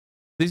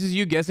This is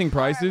you guessing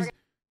prices?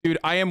 Dude,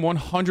 I am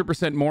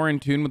 100% more in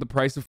tune with the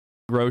price of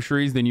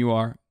groceries than you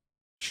are.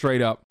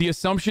 Straight up. The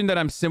assumption that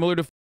I'm similar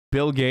to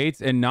Bill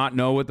Gates and not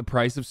know what the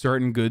price of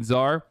certain goods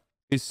are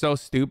is so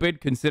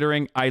stupid,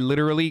 considering I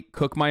literally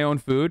cook my own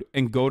food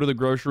and go to the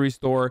grocery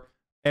store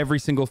every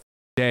single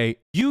day.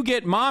 You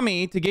get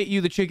mommy to get you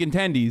the chicken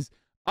tendies.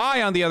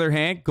 I, on the other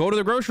hand, go to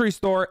the grocery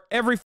store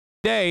every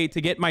day to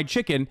get my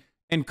chicken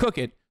and cook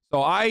it.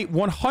 So I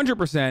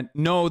 100%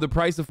 know the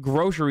price of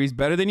groceries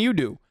better than you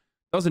do.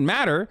 Doesn't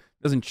matter.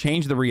 Doesn't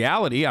change the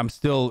reality. I'm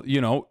still, you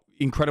know,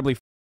 incredibly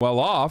well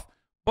off.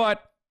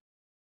 But,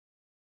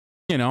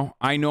 you know,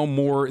 I know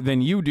more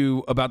than you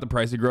do about the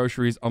price of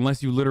groceries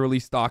unless you literally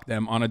stock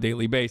them on a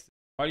daily basis.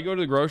 Why do you go to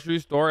the grocery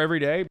store every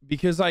day?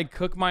 Because I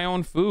cook my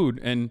own food.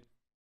 And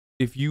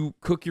if you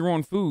cook your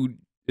own food,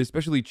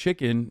 especially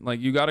chicken,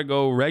 like you got to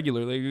go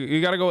regularly.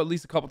 You got to go at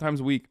least a couple times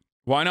a week.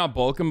 Why not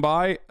bulk and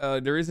buy?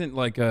 There isn't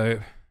like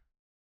a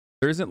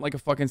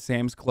fucking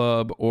Sam's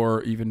Club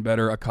or even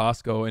better, a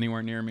Costco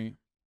anywhere near me.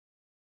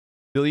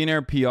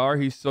 Billionaire PR,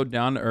 he's so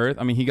down to earth.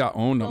 I mean, he got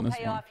owned on this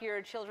one. Pay off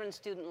your children's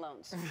student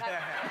loans.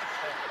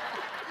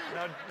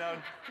 No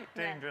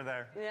danger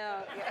there.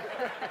 Yeah.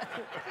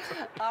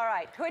 All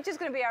right, Twitch is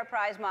going to be our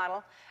prize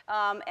model.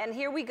 And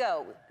here we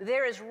go.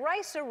 There is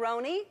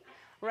Rice-A-Roni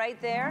right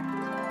there.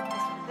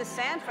 The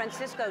San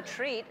Francisco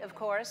treat, of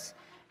course.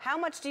 How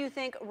much do you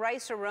think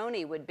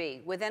Rice-A-Roni would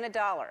be within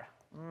 $1?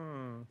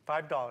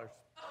 $5.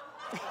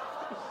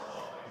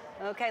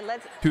 Okay,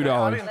 let's... $2.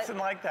 Audience didn't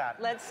like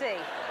that. Let's see. Ready?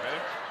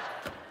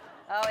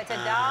 Oh, it's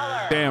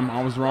 $1. Damn,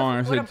 I was wrong.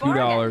 I said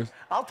 $2.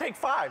 I'll take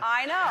 5.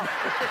 I know.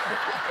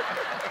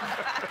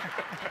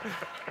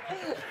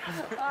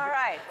 All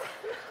right.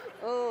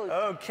 Ooh.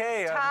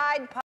 Okay.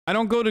 Tide Pod. I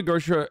don't go to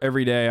grocery store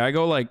every day. I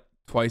go like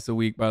twice a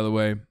week, by the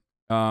way.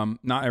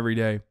 Not every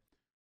day.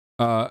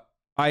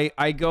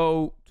 I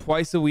go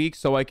twice a week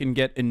so I can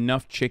get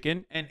enough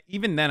chicken. And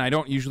even then, I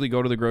don't usually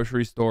go to the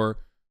grocery store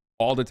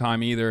all the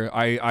time either.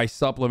 I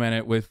supplement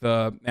it with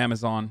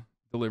Amazon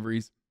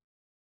deliveries.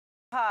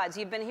 Pods.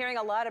 You've been hearing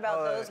a lot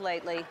about those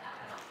lately.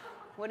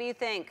 What do you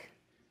think?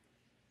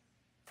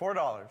 $4.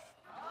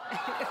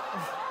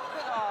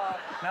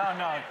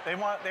 No. They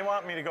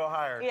want me to go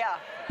higher. Yeah.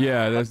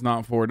 Yeah, that's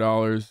not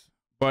 $4.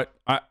 But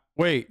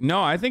wait,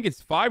 no, I think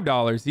it's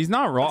 $5. He's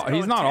not wrong.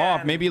 He's not 10.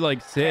 off. Maybe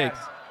like 6.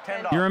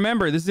 $10. You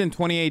remember this is in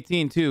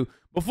 2018 too.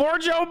 Before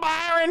Joe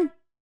Byron.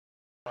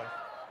 All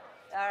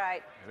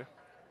right.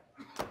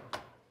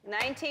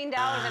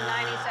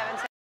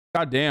 $19.97.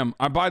 God damn,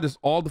 I buy this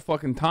all the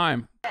fucking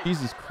time.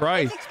 Jesus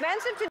Christ. It's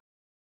expensive to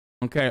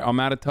Okay,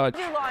 I'm out of touch.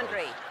 do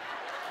laundry.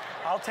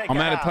 I'll take I'm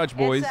out of touch,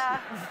 boys.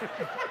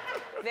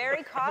 It's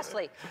very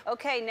costly.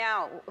 Okay,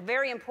 now,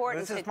 very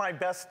important. This is my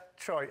best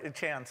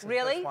chance.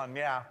 Really? This one,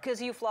 yeah.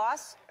 Because you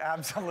floss?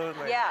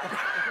 Absolutely. Yeah.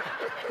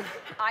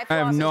 I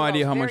have no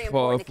idea how much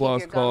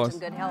floss costs.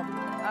 Good health.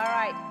 All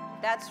right,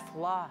 that's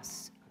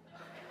floss.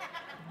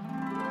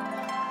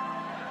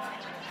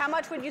 How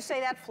much would you say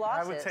that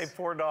floss is? I would say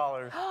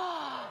 $4.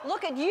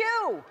 Look at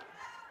you.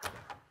 $3.78.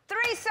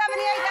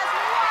 That's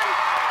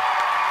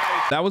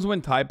one. That was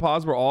when Tide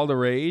Pods were all the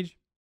rage.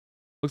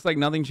 Looks like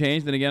nothing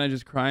changed. Then again, I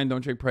just cry and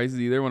don't check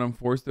prices either when I'm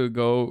forced to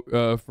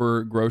go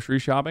for grocery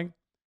shopping.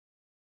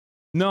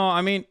 No,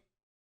 I mean,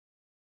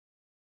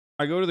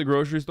 I go to the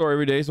grocery store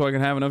every day so I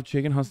can have enough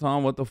chicken.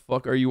 Hasan, what the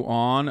fuck are you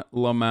on,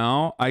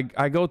 Lamau?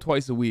 I go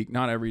twice a week,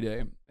 not every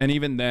day. And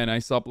even then, I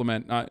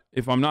supplement.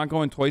 If I'm not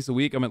going twice a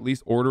week, I'm at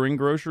least ordering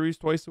groceries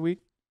twice a week.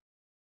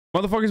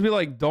 Motherfuckers be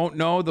like, don't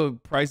know the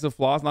price of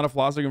floss, not a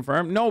flosser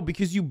confirmed. No,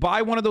 because you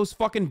buy one of those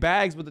fucking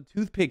bags with the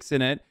toothpicks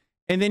in it,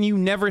 and then you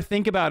never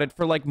think about it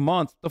for like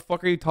months. What the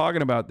fuck are you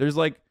talking about? There's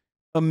like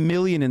 1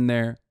 million in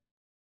there.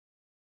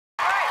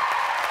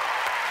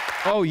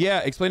 Oh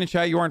yeah, explain in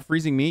chat you aren't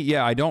freezing meat.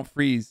 Yeah, I don't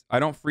freeze. I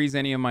don't freeze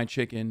any of my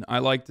chicken. I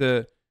like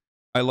to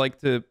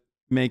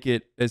make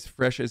it as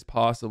fresh as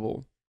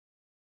possible.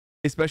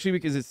 Especially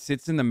because it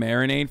sits in the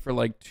marinade for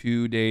like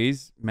 2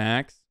 days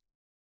max.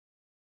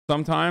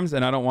 Sometimes,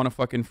 and I don't want to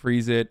fucking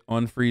freeze it,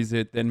 unfreeze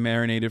it, then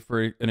marinate it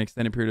for an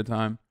extended period of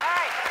time.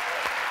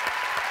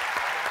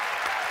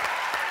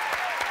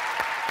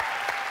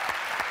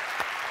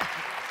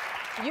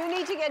 You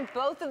need to get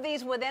both of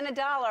these within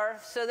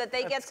 $1 so that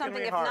they get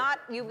something. If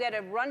not, you get to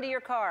run to your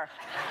car.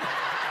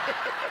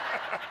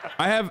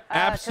 I have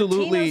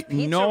absolutely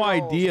no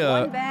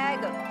idea. One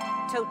bag of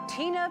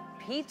Totino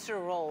pizza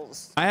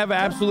rolls. I have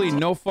absolutely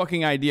no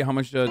fucking idea how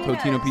much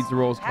Totino pizza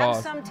rolls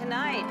cost. Have some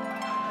tonight.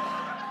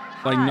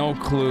 Like no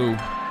clue.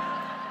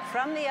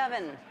 From the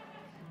oven.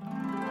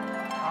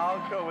 I'll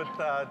go with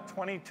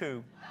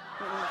 22.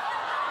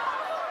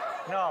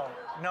 No.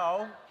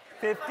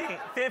 15.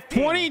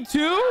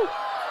 22?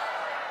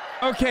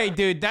 Okay,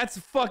 dude, that's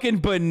fucking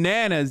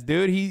bananas,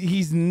 dude.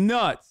 He's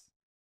nuts.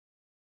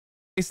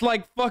 It's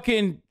like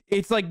fucking,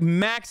 it's like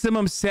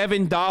maximum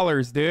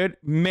 $7, dude.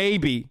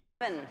 Maybe.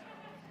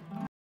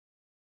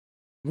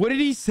 What did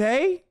he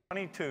say?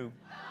 22.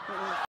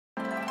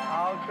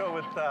 I'll go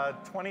with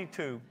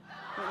 22.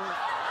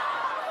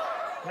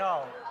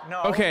 No,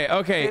 no. Okay,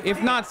 okay. 15,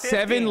 If not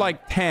 7, 15.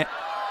 like $10.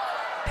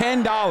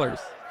 $10. Lower.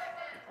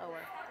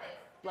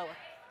 Lower.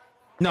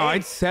 No,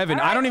 it's 7.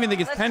 All right, I don't even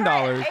think it's let's $10.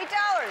 try it. $8.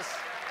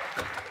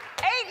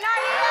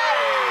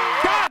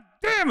 $8.99. God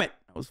damn it!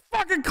 I was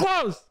fucking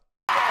close.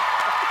 That's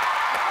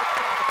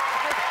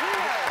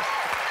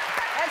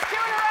 2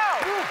 in a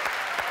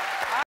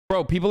row.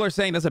 Bro, people are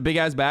saying that's a big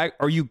ass bag.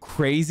 Are you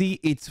crazy?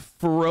 It's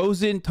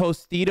frozen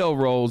Tostito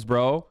rolls,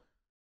 bro.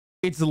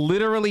 It's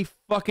literally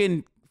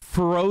fucking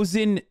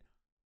frozen.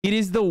 It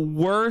is the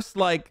worst,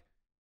 like,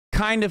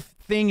 kind of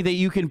thing that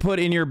you can put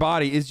in your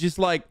body. It's just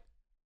like,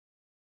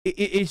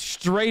 it's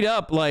straight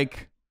up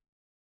like,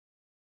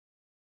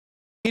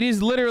 it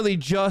is literally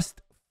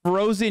just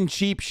frozen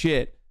cheap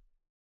shit.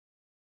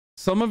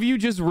 Some of you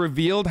just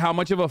revealed how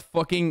much of a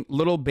fucking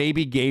little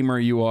baby gamer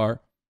you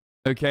are.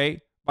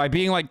 Okay? By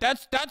being like,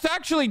 that's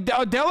actually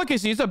a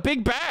delicacy. It's a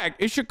big bag.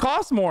 It should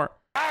cost more.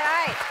 All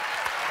right.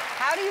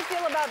 How do you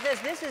feel about this?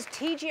 This is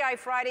TGI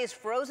Friday's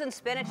frozen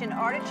spinach and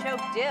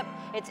artichoke dip.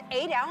 It's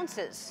 8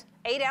 ounces.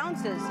 8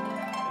 ounces.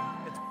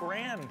 It's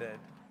branded.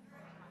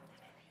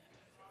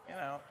 You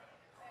know,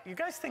 you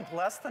guys think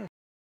less than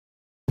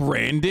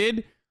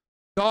Branded?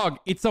 Dog,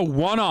 it's a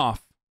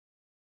one-off.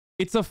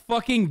 It's a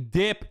fucking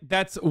dip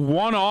that's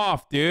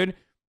one-off, dude.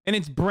 And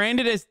it's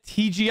branded as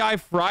TGI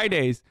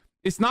Fridays.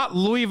 It's not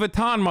Louis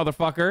Vuitton,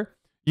 motherfucker.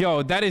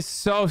 Yo, that is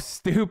so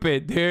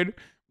stupid, dude.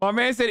 My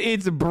man said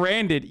it's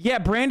branded. Yeah,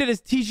 branded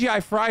as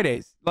TGI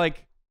Fridays.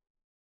 Like,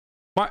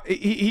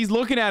 he's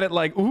looking at it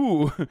like,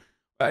 ooh,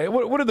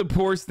 what do the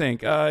poors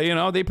think? You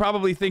know, they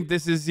probably think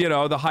this is, you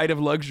know, the height of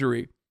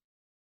luxury.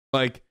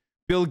 Like,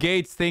 Bill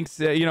Gates thinks,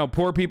 you know,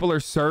 poor people are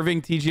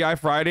serving TGI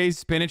Fridays,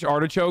 spinach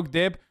artichoke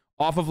dip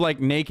off of,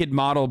 like, naked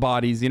model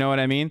bodies. You know what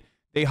I mean?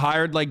 They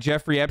hired, like,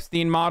 Jeffrey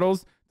Epstein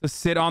models to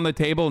sit on the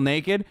table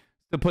naked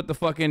to put the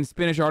fucking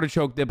spinach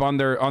artichoke dip on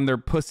their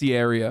pussy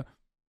area.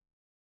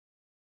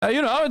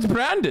 You know, it's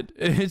branded.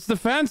 It's the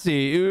fancy.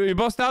 You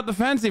bust out the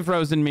fancy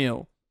frozen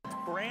meal. it's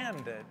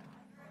branded.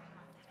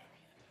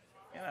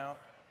 You know,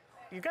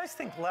 you guys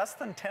think less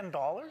than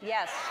 $10?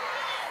 Yes.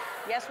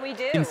 Yes, we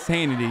do.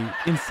 Insanity.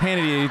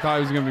 Insanity. He thought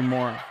it was going to be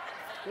more.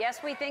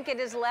 Yes, we think it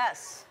is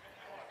less.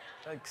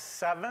 Like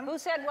 7? Who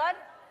said what?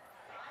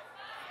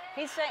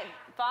 He's saying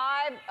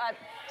 5.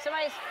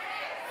 Somebody's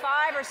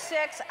 5 or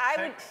 6.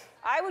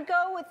 I would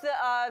go with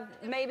the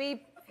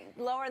maybe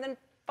lower than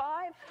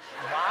 5.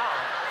 Wow.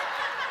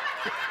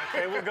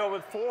 Okay, we'll go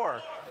with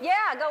 4. Yeah,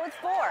 go with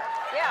 4.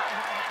 Yeah.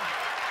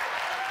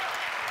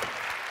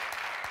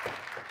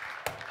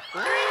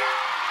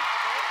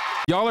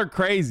 Y'all are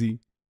crazy.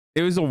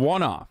 It was a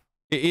one-off.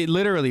 It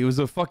literally, it was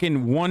a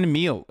fucking one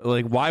meal.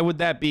 Like, why would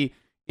that be?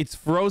 It's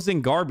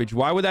frozen garbage.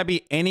 Why would that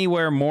be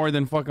anywhere more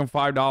than fucking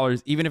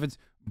 $5, even if it's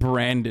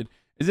branded?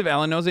 As if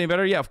Ellen knows any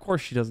better? Yeah, of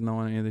course she doesn't know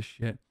any of this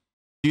shit.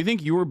 Do you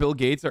think you or Bill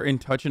Gates are in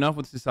touch enough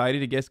with society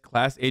to guess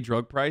Class A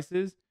drug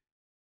prices?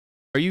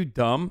 Are you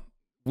dumb?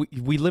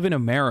 We live in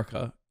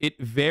America. It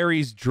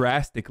varies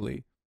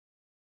drastically.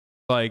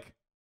 Like,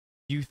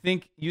 you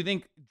think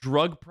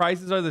drug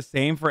prices are the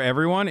same for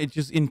everyone? It's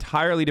just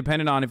entirely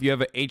dependent on if you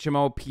have a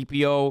HMO,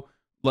 PPO,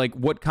 like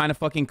what kind of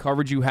fucking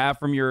coverage you have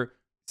from your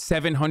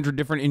 700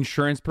 different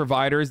insurance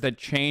providers that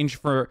change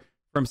from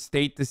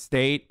state to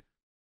state.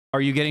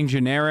 Are you getting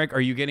generic?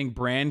 Are you getting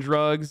brand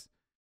drugs?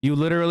 You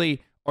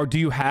literally, or do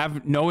you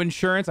have no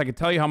insurance? I can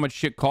tell you how much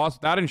shit costs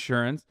without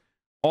insurance.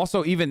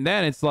 Also, even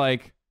then, it's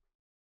like,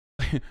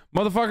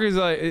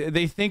 motherfuckers,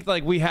 they think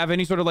like we have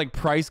any sort of like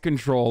price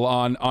control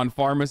on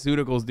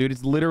pharmaceuticals, dude.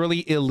 It's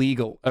literally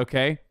illegal.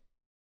 Okay.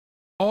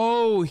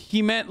 Oh,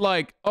 he meant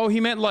like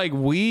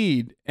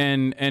weed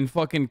and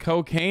fucking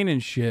cocaine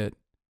and shit.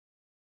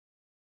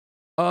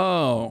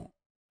 Oh,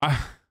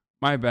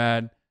 my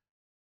bad.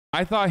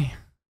 I thought.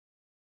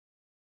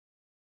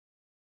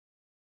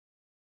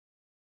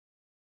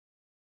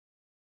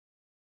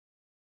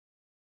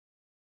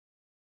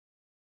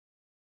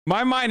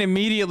 My mind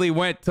immediately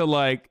went to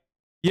like,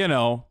 you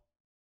know,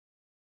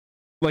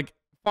 like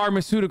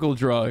pharmaceutical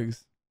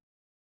drugs.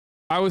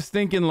 I was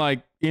thinking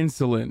like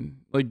insulin.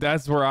 Like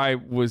that's where I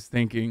was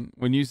thinking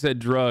when you said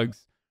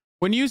drugs.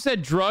 When you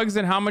said drugs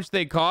and how much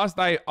they cost,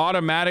 I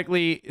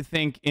automatically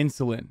think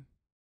insulin.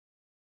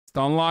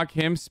 Unlock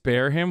him,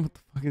 spare him. What the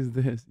fuck is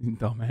this, you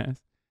dumbass?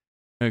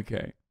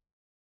 Okay.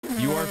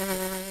 You are